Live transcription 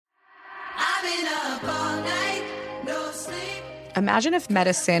Imagine if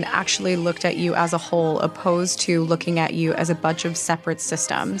medicine actually looked at you as a whole, opposed to looking at you as a bunch of separate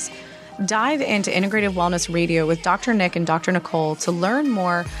systems. Dive into Integrative Wellness Radio with Dr. Nick and Dr. Nicole to learn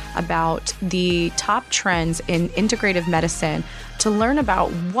more about the top trends in integrative medicine, to learn about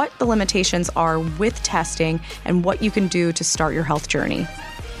what the limitations are with testing and what you can do to start your health journey.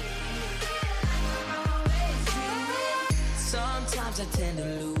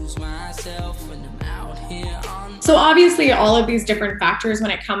 So obviously all of these different factors when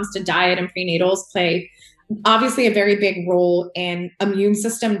it comes to diet and prenatals play obviously a very big role in immune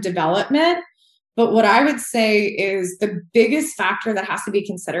system development. But what I would say is the biggest factor that has to be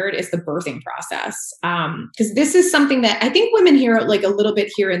considered is the birthing process. Because this is something that I think women hear like a little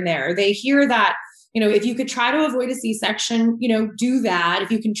bit here and there. They hear that, if you could try to avoid a C-section, do that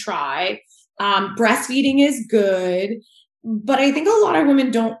if you can try. Breastfeeding is good. But I think a lot of women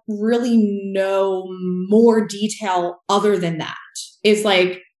don't really know more detail other than that. It's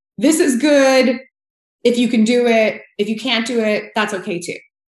like, this is good if you can do it. If you can't do it, that's okay too.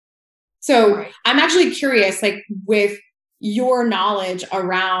 So I'm actually curious, like with your knowledge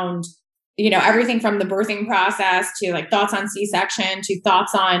around, everything from the birthing process to like thoughts on C-section to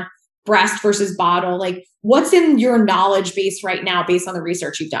thoughts on breast versus bottle, like what's in your knowledge base right now based on the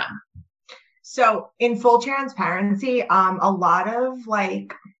research you've done? So in full transparency, a lot of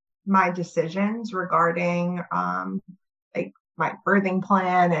like my decisions regarding like my birthing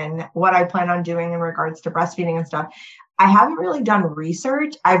plan and what I plan on doing in regards to breastfeeding and stuff, I haven't really done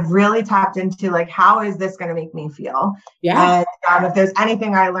research. I've really tapped into like, how is this going to make me feel? Yeah. And if there's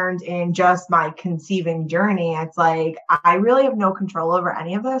anything I learned in just my conceiving journey, it's like, I really have no control over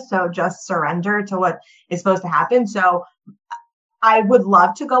any of this. So just surrender to what is supposed to happen. So I would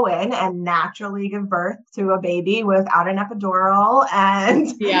love to go in and naturally give birth to a baby without an epidural.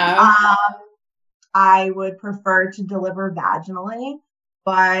 And I would prefer to deliver vaginally,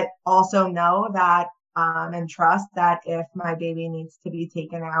 but also know that and trust that if my baby needs to be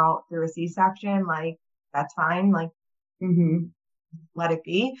taken out through a C-section, like that's fine, like let it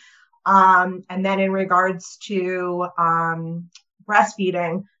be. And then in regards to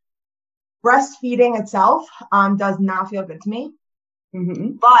breastfeeding itself does not feel good to me.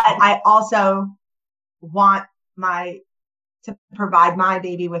 But I also want to provide my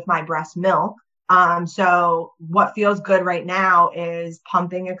baby with my breast milk. So what feels good right now is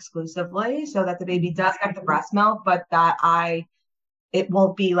pumping exclusively so that the baby does get the breast milk, but that it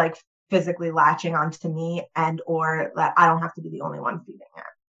won't be like physically latching onto me or that I don't have to be the only one feeding it.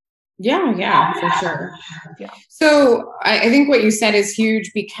 Yeah, for sure. Yeah. So I think what you said is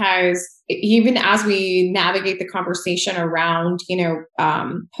huge because even as we navigate the conversation around,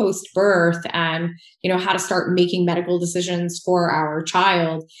 post-birth and, how to start making medical decisions for our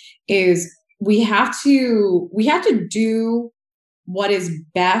child is we have to do what is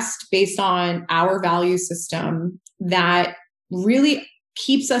best based on our value system that really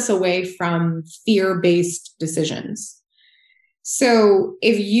keeps us away from fear-based decisions. So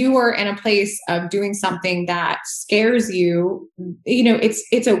if you are in a place of doing something that scares you,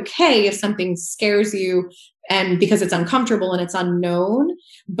 it's okay if something scares you and because it's uncomfortable and it's unknown,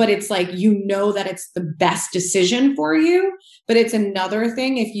 but it's like, that it's the best decision for you. But it's another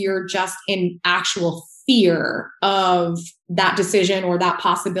thing if you're just in actual fear of that decision or that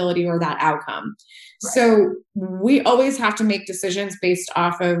possibility or that outcome. Right. So we always have to make decisions based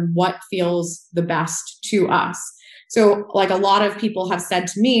off of what feels the best to us. So like a lot of people have said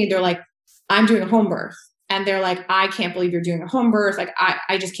to me, they're like, I'm doing a home birth. And they're like, I can't believe you're doing a home birth. Like,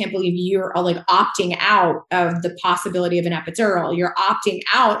 I just can't believe you're like opting out of the possibility of an epidural. You're opting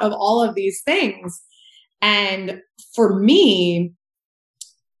out of all of these things. And for me,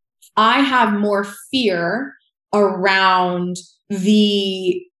 I have more fear around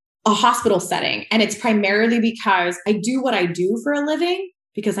a hospital setting. And it's primarily because I do what I do for a living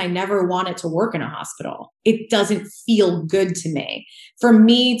because I never wanted to work in a hospital. It doesn't feel good to me. For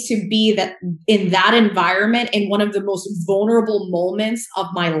me to be in that environment in one of the most vulnerable moments of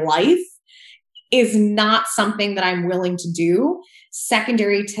my life is not something that I'm willing to do.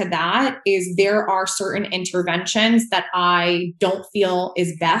 Secondary to that is there are certain interventions that I don't feel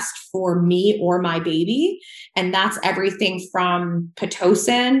is best for me or my baby. And that's everything from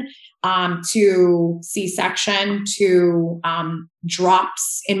Pitocin to C-section to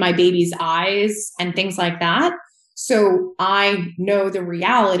drops in my baby's eyes and things like that. So I know the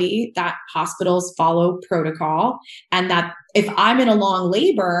reality that hospitals follow protocol and that if I'm in a long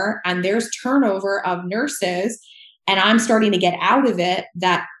labor and there's turnover of nurses and I'm starting to get out of it,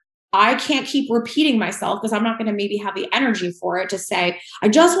 that I can't keep repeating myself because I'm not going to maybe have the energy for it to say, I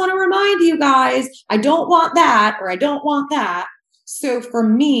just want to remind you guys, I don't want that, or I don't want that. So for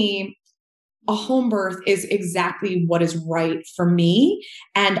me, a home birth is exactly what is right for me.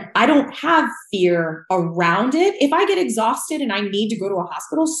 And I don't have fear around it. If I get exhausted and I need to go to a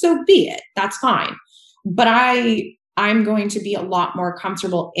hospital, so be it. That's fine. But I'm going to be a lot more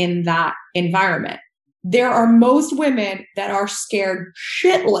comfortable in that environment. There are most women that are scared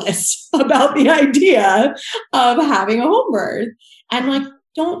shitless about the idea of having a home birth. And like,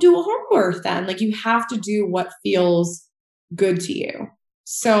 don't do a home birth then. Like, you have to do what feels good to you.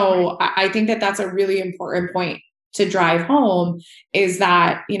 So I think that that's a really important point to drive home, is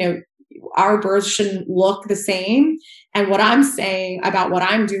that, you know, our births shouldn't look the same. And what I'm saying about what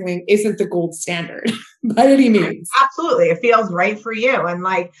I'm doing isn't the gold standard by any means. Absolutely. It feels right for you. And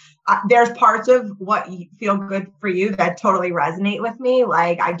like, there's parts of what you feel good for you that totally resonate with me.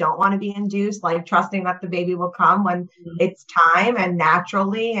 Like, I don't want to be induced, like trusting that the baby will come when it's time and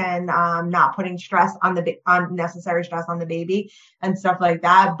naturally, and not putting stress on unnecessary stress on the baby and stuff like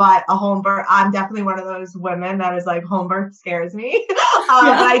that. But a home birth, I'm definitely one of those women that is like, home birth scares me. But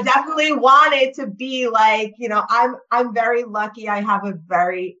I definitely want it to be like, you know, I'm very lucky. I have a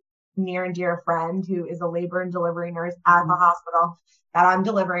very near and dear friend who is a labor and delivery nurse at the hospital that I'm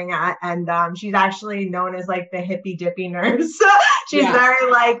delivering at. And she's actually known as like the hippy dippy nurse. She's very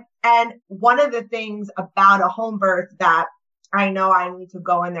like, and one of the things about a home birth that I know I need to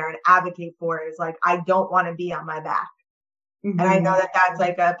go in there and advocate for is like, I don't want to be on my back. And I know that that's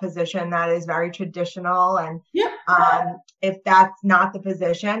like a position that is very traditional. And if that's not the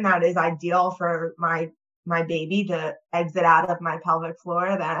position that is ideal for my baby to exit out of my pelvic floor,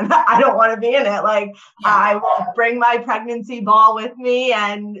 then I don't want to be in it. Like, I will bring my pregnancy ball with me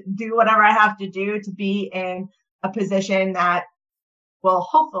and do whatever I have to do to be in a position that will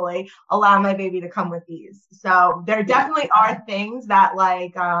hopefully allow my baby to come with ease. So there definitely are things that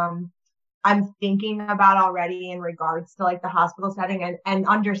like, I'm thinking about already in regards to like the hospital setting, and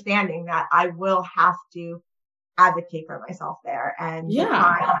understanding that I will have to advocate for myself there and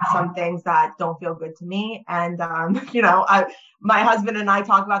find some things that don't feel good to me. And, you know, my husband and I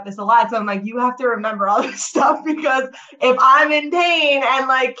talk about this a lot. So I'm like, you have to remember all this stuff, because if I'm in pain and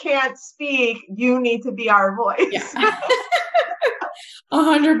like can't speak, you need to be our voice.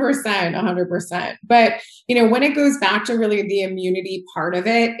 100%. But, you know, when it goes back to really the immunity part of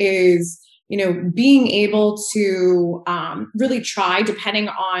it is, you know, being able to really try, depending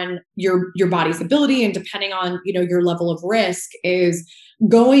on your body's ability and depending on, you know, your level of risk, is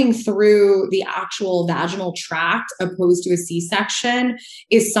going through the actual vaginal tract opposed to a C-section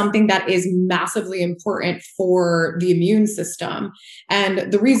is something that is massively important for the immune system.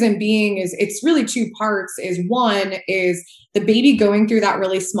 And the reason being is it's really two parts. Is one is the baby going through that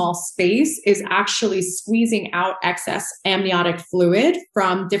really small space is actually squeezing out excess amniotic fluid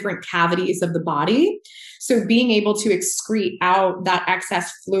from different cavities of the body. So being able to excrete out that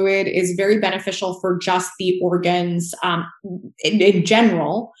excess fluid is very beneficial for just the organs in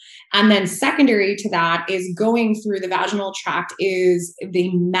general. And then secondary to that is going through the vaginal tract is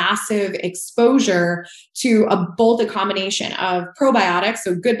the massive exposure to both a combination of probiotics,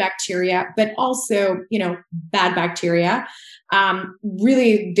 so good bacteria, but also, you know, bad bacteria.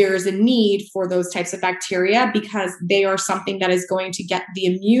 Really, there's a need for those types of bacteria because they are something that is going to get the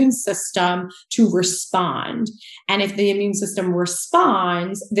immune system to respond. And if the immune system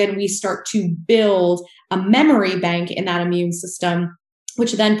responds, then we start to build a memory bank in that immune system,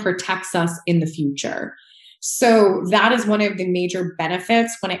 which then protects us in the future. So that is one of the major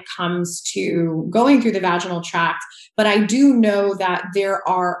benefits when it comes to going through the vaginal tract. But I do know that there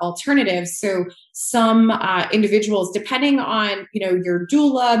are alternatives. So some individuals, depending on, you know, your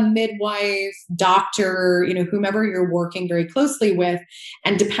doula, midwife, doctor, you know, whomever you're working very closely with,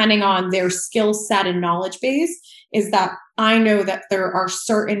 and depending on their skill set and knowledge base, is that I know that there are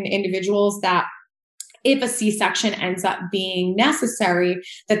certain individuals that if a C-section ends up being necessary,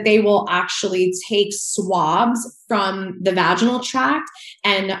 that they will actually take swabs from the vaginal tract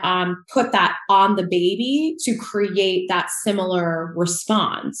and put that on the baby to create that similar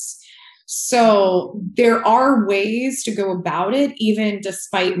response. So there are ways to go about it, even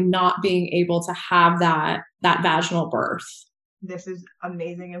despite not being able to have that vaginal birth. This is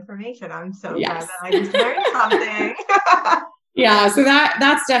amazing information. I'm so glad that I just learned something. Yeah. So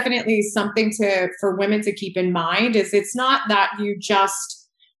that's definitely something for women to keep in mind. Is it's not that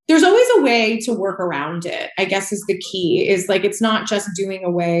there's always a way to work around it, I guess, is the key. Is like, it's not just doing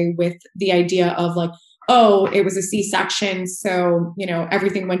away with the idea of like, oh, it was a C-section, so, you know,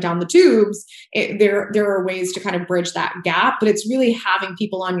 everything went down the tubes. There are ways to kind of bridge that gap, but it's really having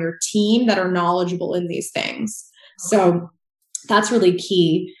people on your team that are knowledgeable in these things. So that's really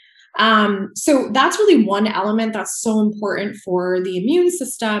key. So that's really one element that's so important for the immune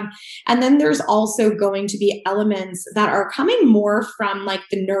system. And then there's also going to be elements that are coming more from like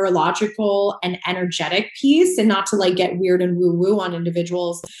the neurological and energetic piece, and not to like get weird and woo woo on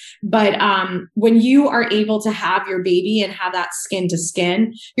individuals. But when you are able to have your baby and have that skin to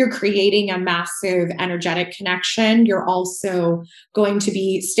skin, you're creating a massive energetic connection. You're also going to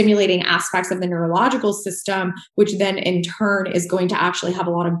be stimulating aspects of the neurological system, which then in turn is going to actually have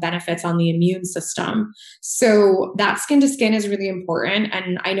a lot of benefits on the immune system. So that skin to skin is really important.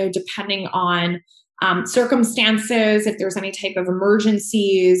 And I know depending on circumstances, if there's any type of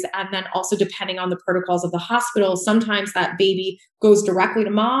emergencies, and then also depending on the protocols of the hospital, sometimes that baby goes directly to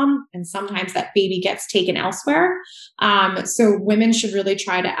mom and sometimes that baby gets taken elsewhere. So women should really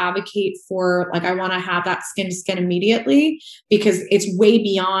try to advocate for, like, I want to have that skin to skin immediately, because it's way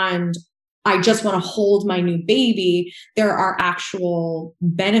beyond I just want to hold my new baby. There are actual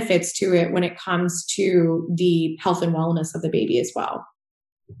benefits to it when it comes to the health and wellness of the baby as well.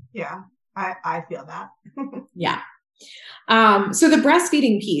 Yeah, I feel that. Yeah. So the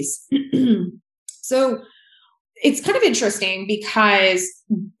breastfeeding piece. So it's kind of interesting because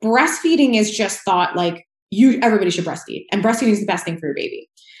breastfeeding is just thought like everybody should breastfeed, and breastfeeding is the best thing for your baby.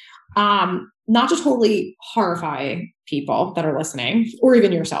 Not to totally horrify people that are listening, or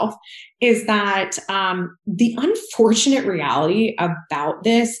even yourself, is that the unfortunate reality about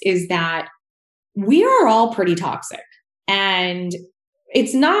this is that we are all pretty toxic, and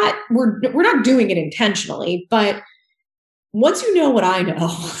it's not, we're not doing it intentionally, but once you know what I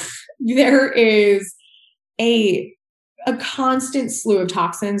know, there is a constant slew of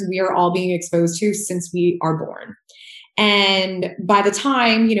toxins we are all being exposed to since we are born. And by the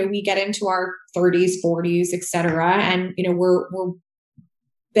time, we get into our 30s, 40s, et cetera, and, we're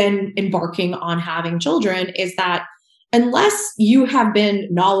then embarking on having children, is that unless you have been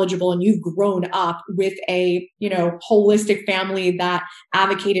knowledgeable and you've grown up with a, holistic family that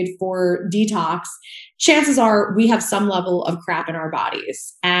advocated for detox, chances are we have some level of crap in our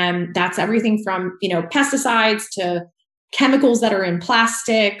bodies. And that's everything from, pesticides to chemicals that are in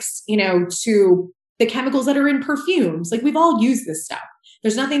plastics, to the chemicals that are in perfumes. Like, we've all used this stuff.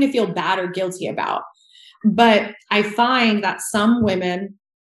 There's nothing to feel bad or guilty about. But I find that some women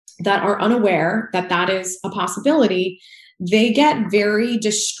that are unaware that that is a possibility, they get very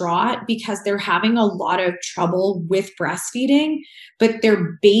distraught because they're having a lot of trouble with breastfeeding, but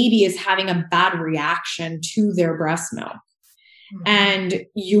their baby is having a bad reaction to their breast milk. Mm-hmm. And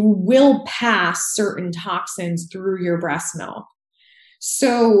you will pass certain toxins through your breast milk.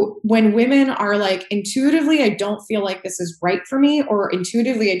 So when women are like, intuitively, I don't feel like this is right for me, or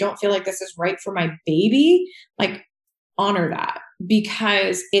intuitively, I don't feel like this is right for my baby, like, honor that,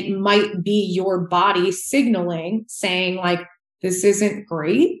 because it might be your body signaling, saying like, this isn't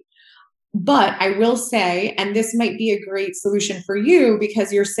great. But I will say, and this might be a great solution for you,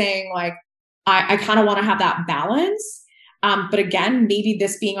 because you're saying like, I kind of want to have that balance. But again, maybe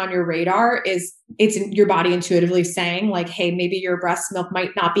this being on your radar it's your body intuitively saying like, hey, maybe your breast milk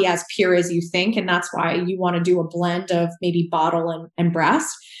might not be as pure as you think. And that's why you want to do a blend of maybe bottle and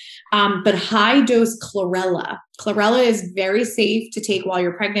breast. But high dose chlorella. Chlorella is very safe to take while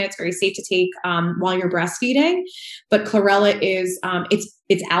you're pregnant. It's very safe to take while you're breastfeeding. But chlorella is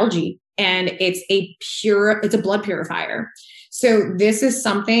it's algae, and it's a blood purifier. So this is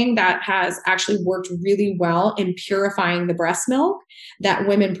something that has actually worked really well in purifying the breast milk, that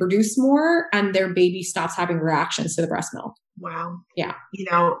women produce more and their baby stops having reactions to the breast milk. Wow. Yeah.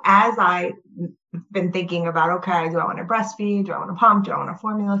 As I've been thinking about, okay, do I want to breastfeed? Do I want to pump? Do I want to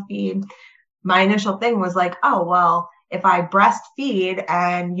formula feed? My initial thing was like, oh, well, if I breastfeed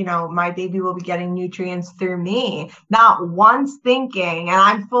and, my baby will be getting nutrients through me, not once thinking, and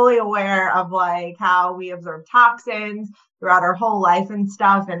I'm fully aware of like how we absorb toxins throughout our whole life and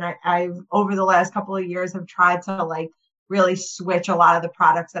stuff. And I've over the last couple of years have tried to like really switch a lot of the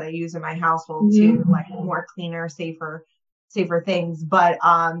products that I use in my household to like more cleaner, safer things. But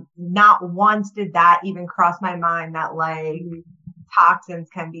not once did that even cross my mind that like toxins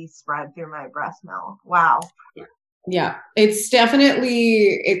can be spread through my breast milk. Wow. Yeah, it's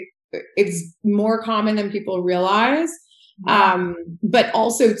definitely, it's more common than people realize. Yeah. But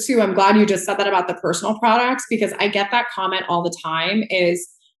also too, I'm glad you just said that about the personal products, because I get that comment all the time is,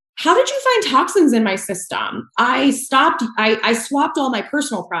 how did you find toxins in my system? I swapped all my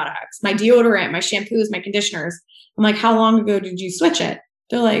personal products, my deodorant, my shampoos, my conditioners. I'm like, how long ago did you switch it?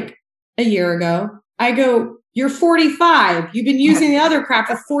 They're like, a year ago. I go, you're 45. You've been using the other crap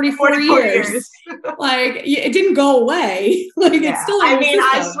for 44 years. Like, it didn't go away. Like, it's still.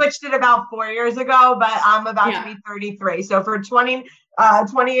 I switched it about 4 years ago, but I'm about to be 33. So for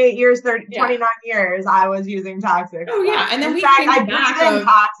 28 years, 29 years, I was using toxic. Oh yeah. And then I breathe in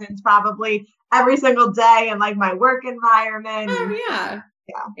toxins probably every single day in like my work environment. Oh yeah.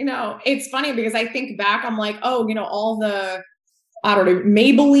 It's funny because I think back, I'm like, oh, all the, I don't know,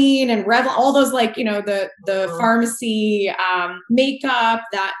 Maybelline and Revlon, all those like, the pharmacy makeup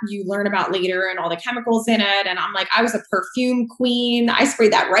that you learn about later and all the chemicals in it. And I'm like, I was a perfume queen. I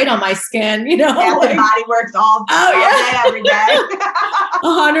sprayed that right on my skin, Bath and Body Works all day, every day.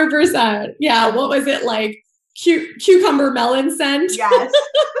 100%. Yeah. What was it like? Cucumber melon scent? Yes.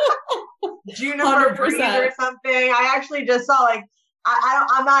 Juniper breeze or something. I actually just saw like,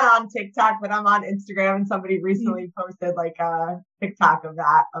 I'm not on TikTok, but I'm on Instagram, and somebody recently posted like a TikTok of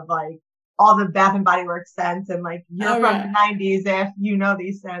that, of like all the Bath and Body Works scents, and like you're from the 90s if you know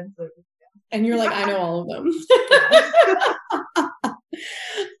these scents. And you're like, I know all of them.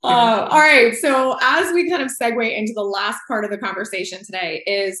 All right. So as we kind of segue into the last part of the conversation today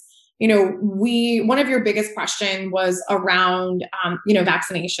is, one of your biggest question was around,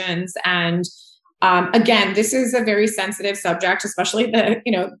 vaccinations. And again, this is a very sensitive subject, especially where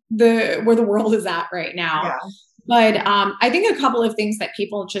the world is at right now. Yeah. But I think a couple of things that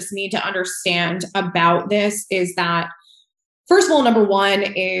people just need to understand about this is that, first of all, number one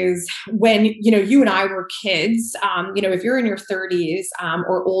is when, you and I were kids, if you're in your 30s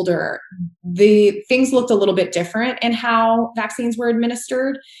or older, the things looked a little bit different in how vaccines were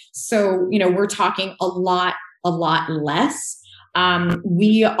administered. So, we're talking a lot less.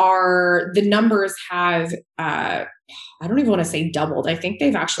 The numbers have, I don't even want to say doubled. I think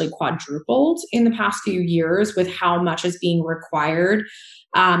they've actually quadrupled in the past few years with how much is being required,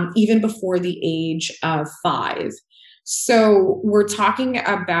 even before the age of 5. So we're talking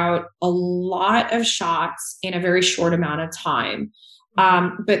about a lot of shots in a very short amount of time.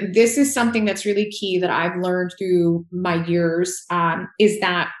 But this is something that's really key that I've learned through my years, is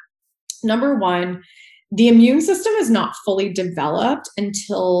that number one, the immune system is not fully developed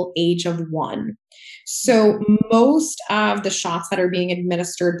until age of 1. So most of the shots that are being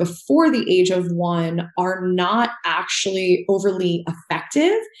administered before the age of 1 are not actually overly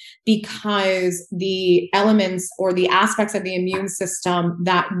effective because the elements or the aspects of the immune system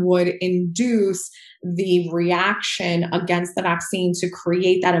that would induce the reaction against the vaccine to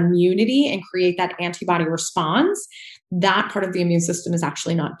create that immunity and create that antibody response, that part of the immune system is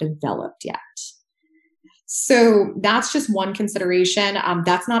actually not developed yet. So that's just one consideration.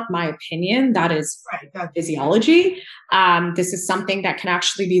 That's not my opinion. That is physiology. This is something that can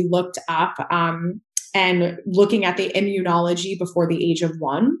actually be looked up and looking at the immunology before the age of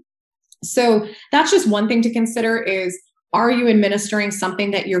 1. So that's just one thing to consider is, are you administering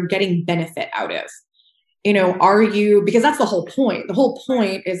something that you're getting benefit out of? Because that's the whole point. The whole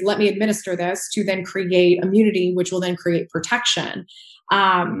point is let me administer this to then create immunity, which will then create protection.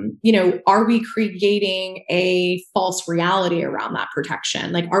 Are we creating a false reality around that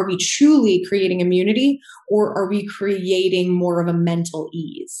protection? Like, are we truly creating immunity, or are we creating more of a mental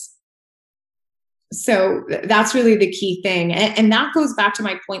ease? So that's really the key thing. And that goes back to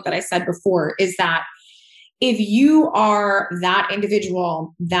my point that I said before, is that if you are that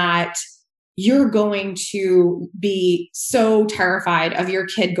individual that you're going to be so terrified of your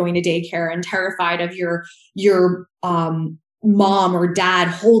kid going to daycare and terrified of your mom or dad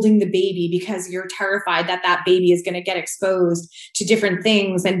holding the baby because you're terrified that that baby is going to get exposed to different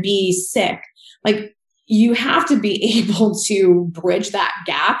things and be sick. Like, you have to be able to bridge that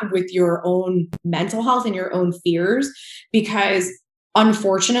gap with your own mental health and your own fears, because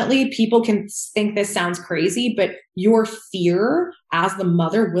unfortunately, people can think this sounds crazy, but your fear as the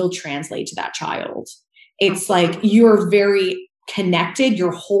mother will translate to that child. It's like you're very connected.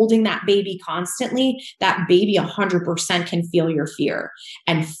 You're holding that baby constantly. That baby 100% can feel your fear,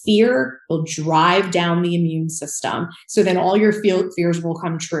 and fear will drive down the immune system. So then all your fears will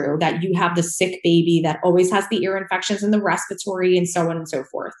come true, that you have the sick baby that always has the ear infections and the respiratory and so on and so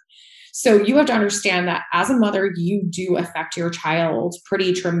forth. So you have to understand that as a mother, you do affect your child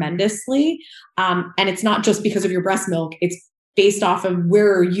pretty tremendously. And it's not just because of your breast milk. It's based off of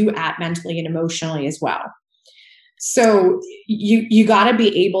where are you at mentally and emotionally as well. So you got to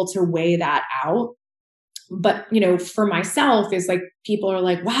be able to weigh that out. But, for myself is like, people are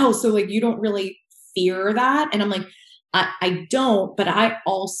like, wow, so like, you don't really fear that. And I'm like, I don't, but I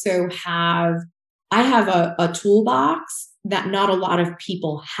also have a toolbox that not a lot of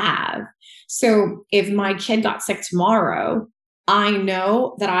people have. So if my kid got sick tomorrow, I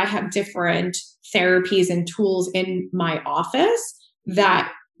know that I have different therapies and tools in my office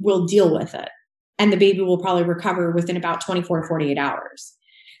that will deal with it. And the baby will probably recover within about 24 to 48 hours.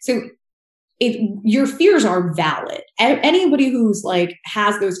 So your fears are valid. Anybody who's like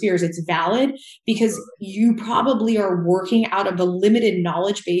has those fears, it's valid because you probably are working out of a limited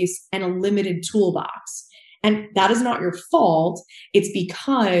knowledge base and a limited toolbox. And that is not your fault. It's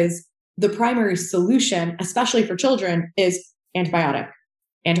because the primary solution, especially for children, is antibiotic,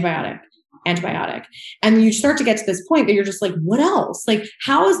 antibiotic, antibiotic. And you start to get to this point that you're just like, what else? Like,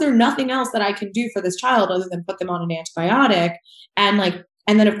 how is there nothing else that I can do for this child other than put them on an antibiotic?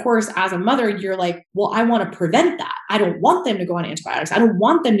 And then, of course, as a mother, you're like, well, I want to prevent that. I don't want them to go on antibiotics. I don't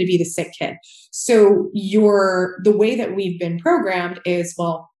want them to be the sick kid. So the way that we've been programmed is,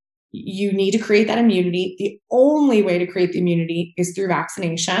 well, you need to create that immunity. The only way to create the immunity is through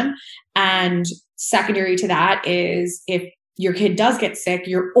vaccination. And secondary to that is if your kid does get sick,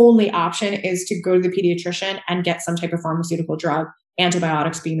 your only option is to go to the pediatrician and get some type of pharmaceutical drug,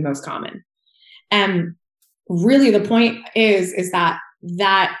 antibiotics being the most common. And really the point is that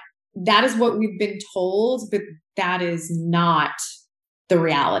is what we've been told, but that is not the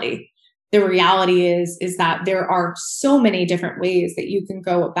reality. The reality is that there are so many different ways that you can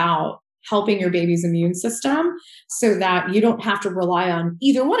go about helping your baby's immune system so that you don't have to rely on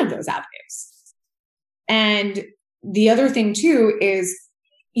either one of those avenues. And the other thing too is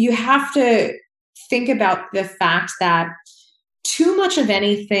you have to think about the fact that too much of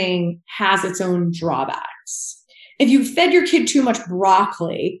anything has its own drawbacks. If you fed your kid too much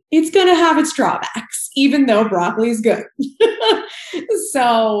broccoli, it's going to have its drawbacks, even though broccoli is good.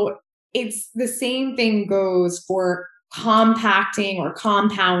 So it's the same thing goes for compacting or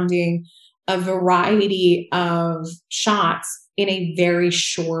compounding a variety of shots in a very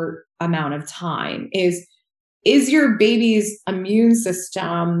short amount of time. Is your baby's immune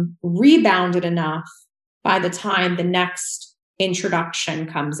system rebounded enough by the time the next introduction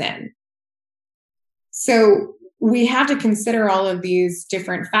comes in? So we have to consider all of these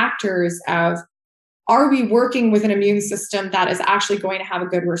different factors of, are we working with an immune system that is actually going to have a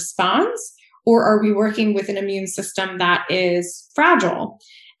good response? Or are we working with an immune system that is fragile?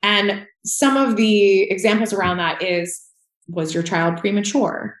 And some of the examples around that is, was your child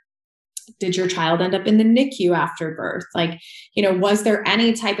premature? Did your child end up in the NICU after birth? Like, was there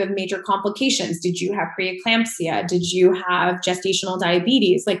any type of major complications? Did you have preeclampsia? Did you have gestational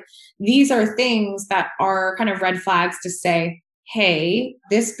diabetes? Like, these are things that are kind of red flags to say, hey,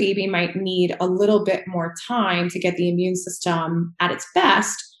 this baby might need a little bit more time to get the immune system at its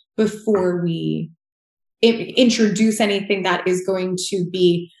best before we introduce anything that is going to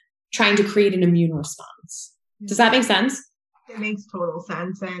be trying to create an immune response. Does that make sense? It makes total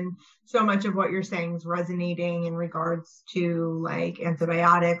sense. And so much of what you're saying is resonating in regards to like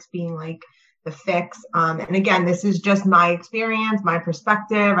antibiotics being like the fix. And again, this is just my experience, my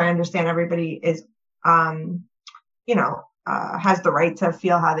perspective. I understand everybody is, has the right to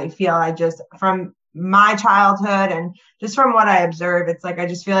feel how they feel. I just, from my childhood and just from what I observe, it's like, I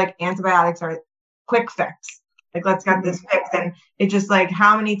just feel like antibiotics are quick fix. Like, let's get this fixed. And it just like,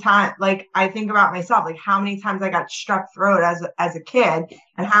 how many times, like I think about myself, like how many times I got strep throat as a kid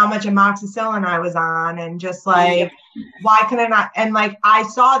and how much amoxicillin I was on, and just like, why can I not? And like, I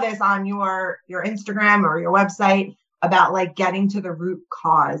saw this on your Instagram or your website about like getting to the root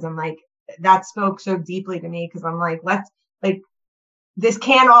cause. And like, that spoke so deeply to me, because I'm like, this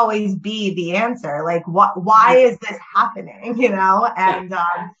can't always be the answer. Like, why is this happening? And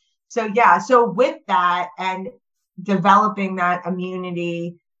so with that and developing that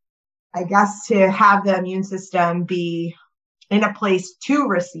immunity, I guess, to have the immune system be in a place to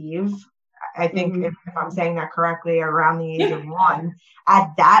receive, I think if I'm saying that correctly, around the age of 1, at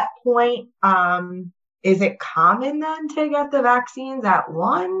that point, is it common then to get the vaccines at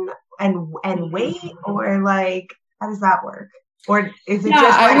 1 and wait, or like, how does that work? Or is it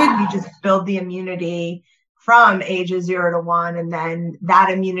you just build the immunity from ages 0 to 1, and then that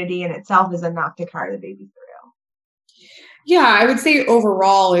immunity in itself is enough to carry the baby through? Yeah, I would say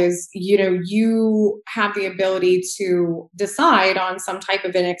overall is, you have the ability to decide on some type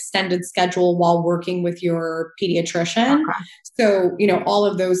of an extended schedule while working with your pediatrician. Okay. So, all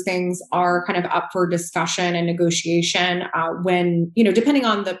of those things are kind of up for discussion and negotiation when, depending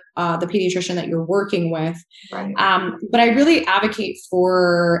on the pediatrician that you're working with. Right. But I really advocate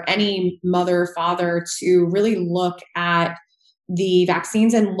for any mother, father to really look at the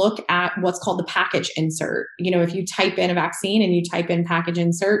vaccines and look at what's called the package insert. If you type in a vaccine and you type in package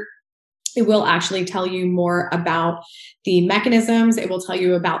insert, it will actually tell you more about the mechanisms. It will tell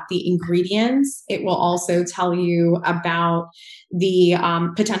you about the ingredients. It will also tell you about the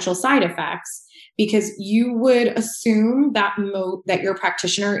potential side effects. because you would assume that that your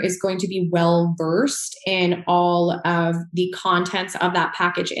practitioner is going to be well versed in all of the contents of that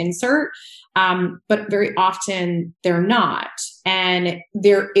package insert. But very often they're not. And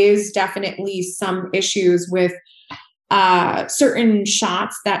there is definitely some issues with certain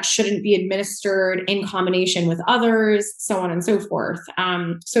shots that shouldn't be administered in combination with others, so on and so forth.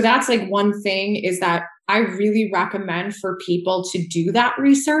 So that's like one thing, is that I really recommend for people to do that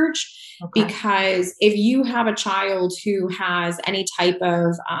research. Okay. Because if you have a child who has any type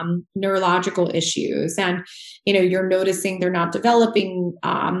of neurological issues, and you're noticing they're not developing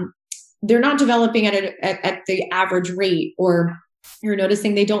at the average rate, or you're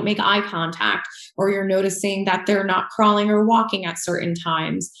noticing they don't make eye contact, or you're noticing that they're not crawling or walking at certain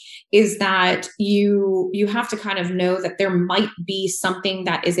times, is that you have to kind of know that there might be something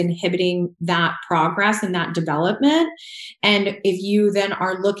that is inhibiting that progress and that development. And if you then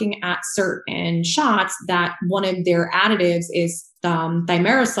are looking at certain shots that one of their additives is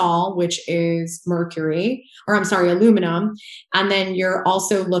thimerosal, which is aluminum. And then you're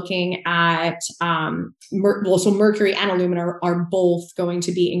also looking at, so mercury and aluminum are both going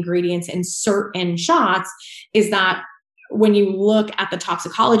to be ingredients in certain shots, is that when you look at the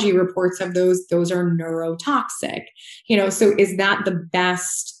toxicology reports of those are neurotoxic, so is that the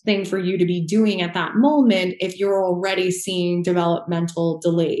best thing for you to be doing at that moment if you're already seeing developmental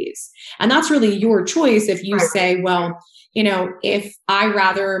delays? And that's really your choice. If you say, well, if I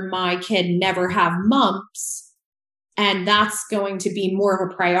rather my kid never have mumps, and that's going to be more of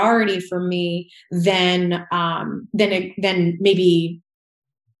a priority for me than maybe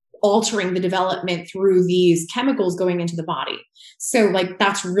altering the development through these chemicals going into the body. So like,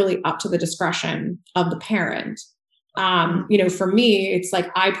 that's really up to the discretion of the parent. For me, it's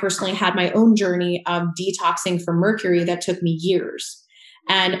like, I personally had my own journey of detoxing from mercury that took me years.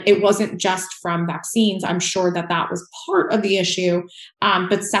 And it wasn't just from vaccines. I'm sure that was part of the issue.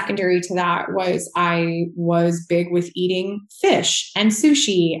 But secondary to that was I was big with eating fish and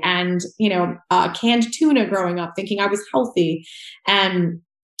sushi and, canned tuna growing up, thinking I was healthy. And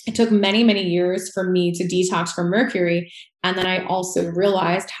it took many, many years for me to detox from mercury. And then I also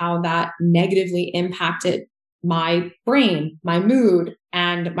realized how that negatively impacted my brain, my mood,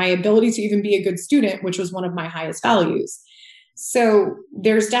 and my ability to even be a good student, which was one of my highest values. So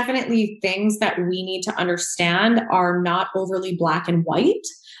there's definitely things that we need to understand are not overly black and white.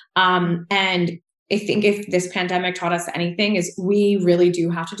 And I think if this pandemic taught us anything, is we really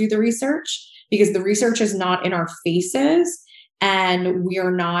do have to do the research, because the research is not in our faces. And we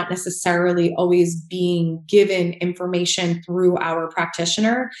are not necessarily always being given information through our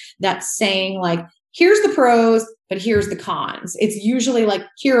practitioner that's saying like, here's the pros, but here's the cons. It's usually like,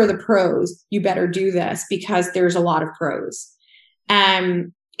 here are the pros. You better do this because there's a lot of pros.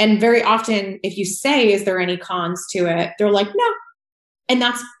 And very often if you say, is there any cons to it? They're like, no. And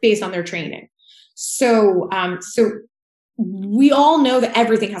that's based on their training. So we all know that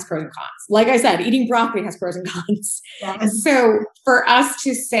everything has pros and cons. Like I said, eating broccoli has pros and cons. Yes. So for us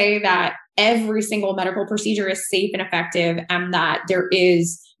to say that every single medical procedure is safe and effective, and that there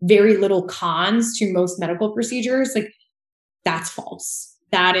is very little cons to most medical procedures, like, that's false.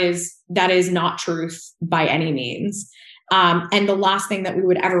 That is not truth by any means. And the last thing that we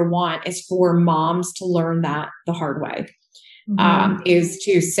would ever want is for moms to learn that the hard way. Is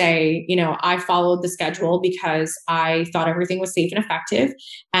to say, I followed the schedule because I thought everything was safe and effective.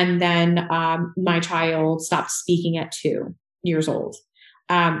 And then my child stopped speaking at 2 years old,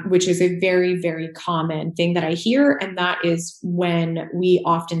 which is a very, very common thing that I hear. And that is when we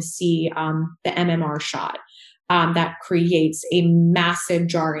often see the MMR shot. That creates a massive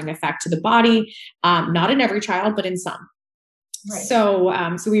jarring effect to the body, not in every child, but in some. Right.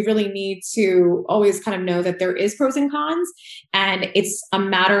 So we really need to always kind of know that there is pros and cons, and it's a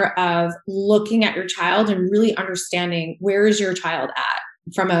matter of looking at your child and really understanding, where is your child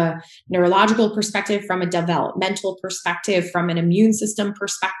at from a neurological perspective, from a developmental perspective, from an immune system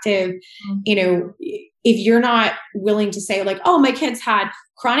perspective. If you're not willing to say like, oh, my kid's had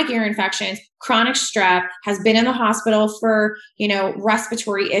chronic ear infections, chronic strep, has been in the hospital for,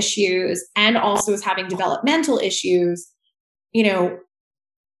 respiratory issues, and also is having developmental issues,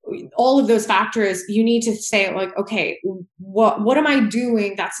 all of those factors, you need to say like, okay, what am I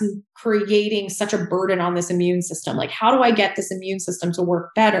doing that's creating such a burden on this immune system? Like, how do I get this immune system to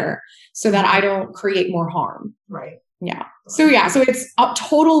work better so that I don't create more harm? Right. Yeah. So it's a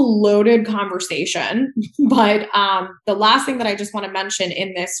total loaded conversation, but the last thing that I just want to mention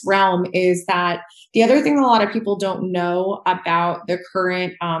in this realm is that the other thing that a lot of people don't know about the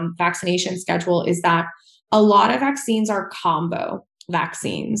current vaccination schedule is that a lot of vaccines are combo.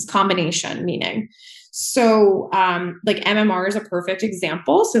 vaccines, combination meaning. So like MMR is a perfect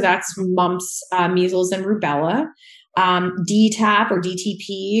example. So that's mumps, measles, and rubella. DTaP or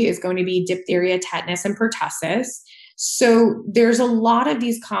DTP is going to be diphtheria, tetanus, and pertussis. So there's a lot of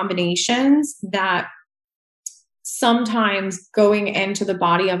these combinations that sometimes going into the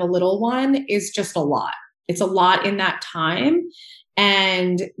body of a little one is just a lot. It's a lot in that time.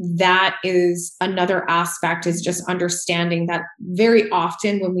 And that is another aspect, is just understanding that very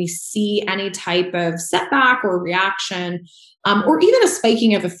often when we see any type of setback or reaction, or even a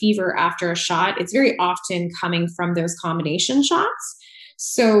spiking of a fever after a shot, it's very often coming from those combination shots.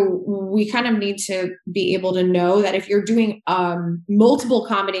 So we kind of need to be able to know that if you're doing multiple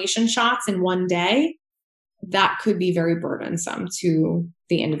combination shots in one day, that could be very burdensome to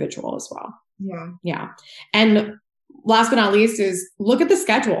the individual as well. Yeah. And last but not least is look at the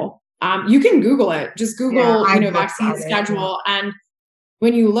schedule. You can Google it. Just Google, vaccine schedule. And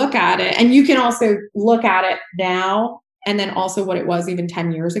when you look at it, and you can also look at it now, and then also what it was even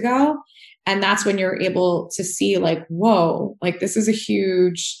 10 years ago. And that's when you're able to see like, whoa, like this is a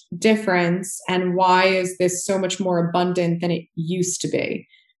huge difference. And why is this so much more abundant than it used to be?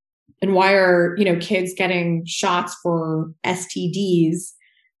 And why are, kids getting shots for STDs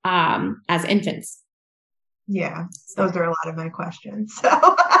as infants? Yeah, those are a lot of my questions. So, and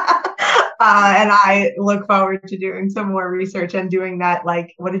I look forward to doing some more research and doing that,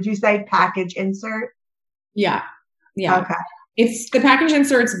 like, what did you say? Package insert? Yeah. Okay. It's the package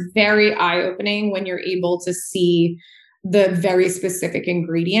insert's very eye-opening when you're able to see the very specific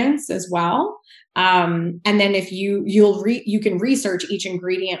ingredients as well. And then if you can research each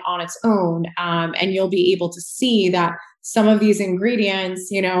ingredient on its own, and you'll be able to see that some of these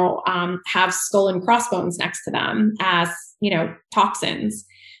ingredients, have skull and crossbones next to them as, toxins.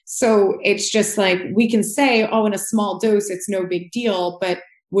 So it's just like, we can say, oh, in a small dose, it's no big deal. But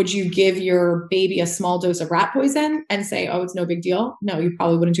would you give your baby a small dose of rat poison and say, oh, it's no big deal? No, you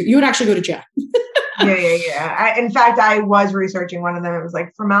probably wouldn't do. You would actually go to jail. Yeah. In fact, I was researching one of them. It was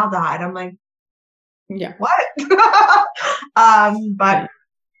like formaldehyde. I'm like, yeah, what? But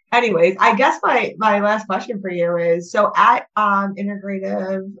anyways, I guess my last question for you is, so at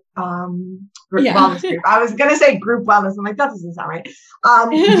Integrative Wellness Group, I was gonna say group wellness. I'm like, that doesn't sound right.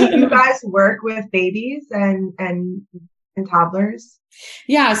 Do you guys work with babies and toddlers?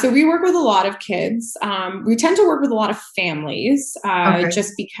 Yeah, so we work with a lot of kids. We tend to work with a lot of families,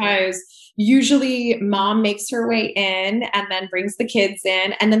 just because usually mom makes her way in and then brings the kids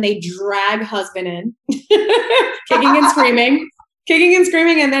in, and then they drag husband in, kicking and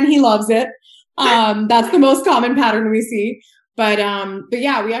screaming, and then he loves it. That's the most common pattern we see. But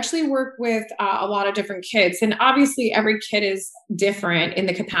yeah, we actually work with a lot of different kids, and obviously every kid is different in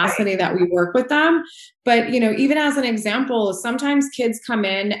the capacity that we work with them. But, even as an example, sometimes kids come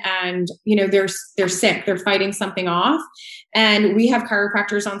in and, they're sick, they're fighting something off, and we have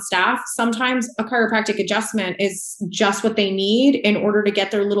chiropractors on staff. Sometimes a chiropractic adjustment is just what they need in order to get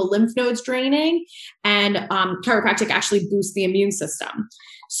their little lymph nodes draining, and chiropractic actually boosts the immune system.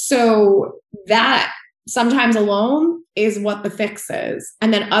 So that sometimes alone is what the fix is.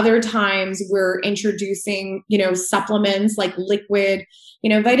 And then other times we're introducing, supplements like liquid,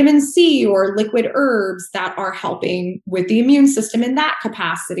 vitamin C or liquid herbs that are helping with the immune system in that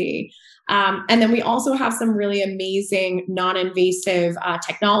capacity. And then we also have some really amazing non-invasive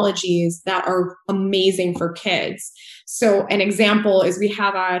technologies that are amazing for kids. So an example is we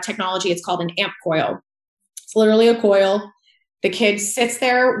have a technology, it's called an AMP coil. It's literally a coil. The kid sits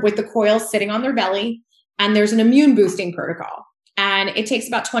there with the coil sitting on their belly, and there's an immune boosting protocol. And it takes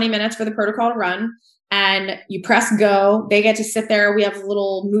about 20 minutes for the protocol to run. And you press go. They get to sit there. We have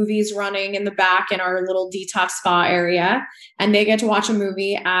little movies running in the back in our little detox spa area. And they get to watch a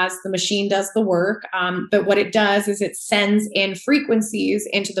movie as the machine does the work. But what it does is it sends in frequencies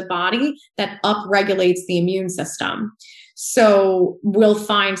into the body that upregulates the immune system. So we'll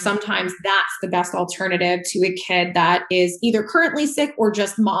find sometimes that's the best alternative to a kid that is either currently sick or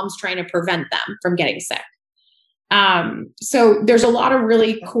just mom's trying to prevent them from getting sick. So there's a lot of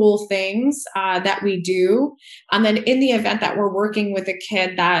really cool things that we do. And then in the event that we're working with a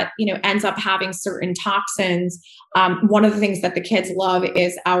kid that, ends up having certain toxins, one of the things that the kids love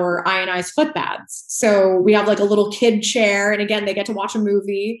is our ionized foot baths. So we have like a little kid chair, and again, they get to watch a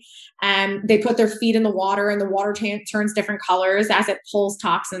movie, and they put their feet in the water, and the water turns different colors as it pulls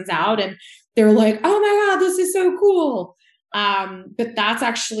toxins out. And they're like, oh my God, this is so cool. But that's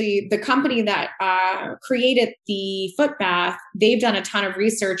actually the company that created the foot bath. They've done a ton of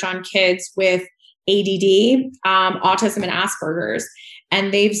research on kids with ADD, autism, and Asperger's.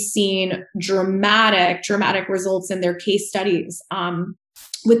 and they've seen dramatic results in their case studies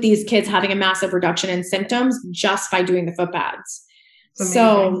with these kids having a massive reduction in symptoms just by doing the foot pads.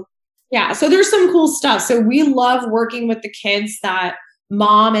 So yeah, so there's some cool stuff. So we love working with the kids that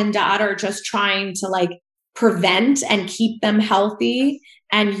mom and dad are just trying to like prevent and keep them healthy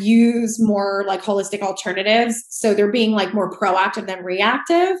and use more like holistic alternatives. So they're being like more proactive than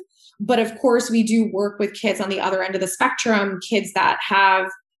reactive. But of course, we do work with kids on the other end of the spectrum, kids that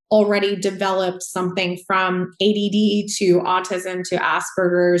have already developed something from ADD to autism to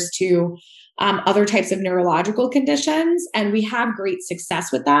Asperger's to other types of neurological conditions. And we have great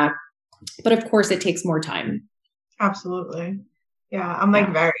success with that. But of course, it takes more time. Absolutely. Yeah, I'm like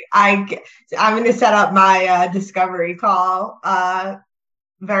I'm going to set up my discovery call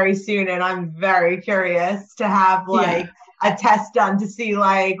very soon. And I'm very curious to have like a test done to see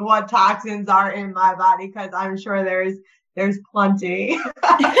like what toxins are in my body, because I'm sure there's plenty.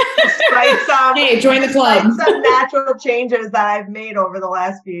 Despite some, join the club. Some natural changes that I've made over the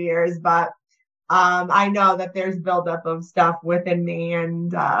last few years, but I know that there's buildup of stuff within me.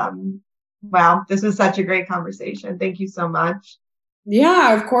 And wow, this was such a great conversation. Thank you so much.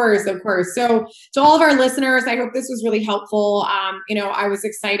 Yeah, of course. So to all of our listeners, I hope this was really helpful. I was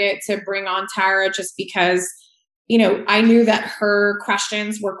excited to bring on Tara just because, I knew that her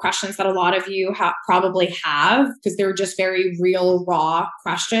questions were questions that a lot of you probably have, because they're just very real, raw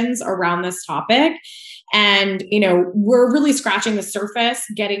questions around this topic. And, we're really scratching the surface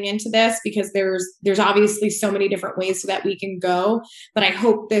getting into this, because there's obviously so many different ways that we can go. But I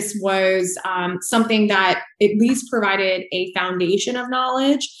hope this was something that at least provided a foundation of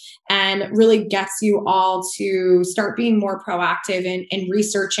knowledge and really gets you all to start being more proactive in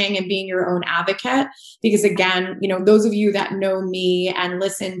researching and being your own advocate. Because again, those of you that know me and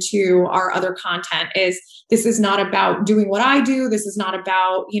listen to our other content, this is not about doing what I do. This is not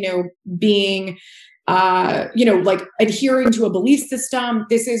about, being like adhering to a belief system.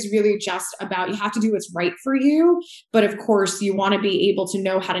 This is really just about, you have to do what's right for you. But of course, you want to be able to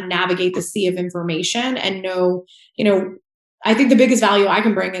know how to navigate the sea of information and know, I think the biggest value I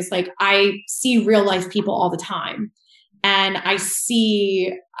can bring is like, I see real life people all the time. And I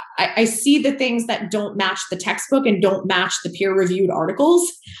see the things that don't match the textbook and don't match the peer-reviewed articles.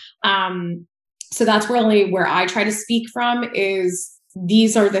 So that's really where I try to speak from, is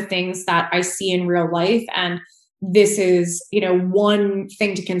these are the things that I see in real life. And this is, one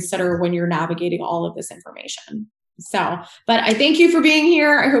thing to consider when you're navigating all of this information. So, but I thank you for being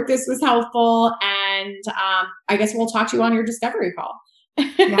here. I hope this was helpful. And I guess we'll talk to you on your discovery call.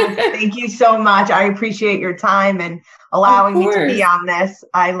 Yes, thank you so much. I appreciate your time and allowing me to be on this.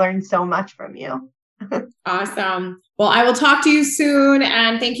 I learned so much from you. Awesome. Well, I will talk to you soon.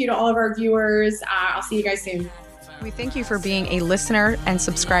 And thank you to all of our viewers. I'll see you guys soon. We thank you for being a listener and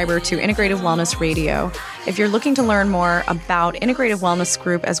subscriber to Integrative Wellness Radio. If you're looking to learn more about Integrative Wellness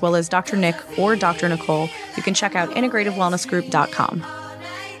Group as well as Dr. Nick or Dr. Nicole, you can check out integrativewellnessgroup.com.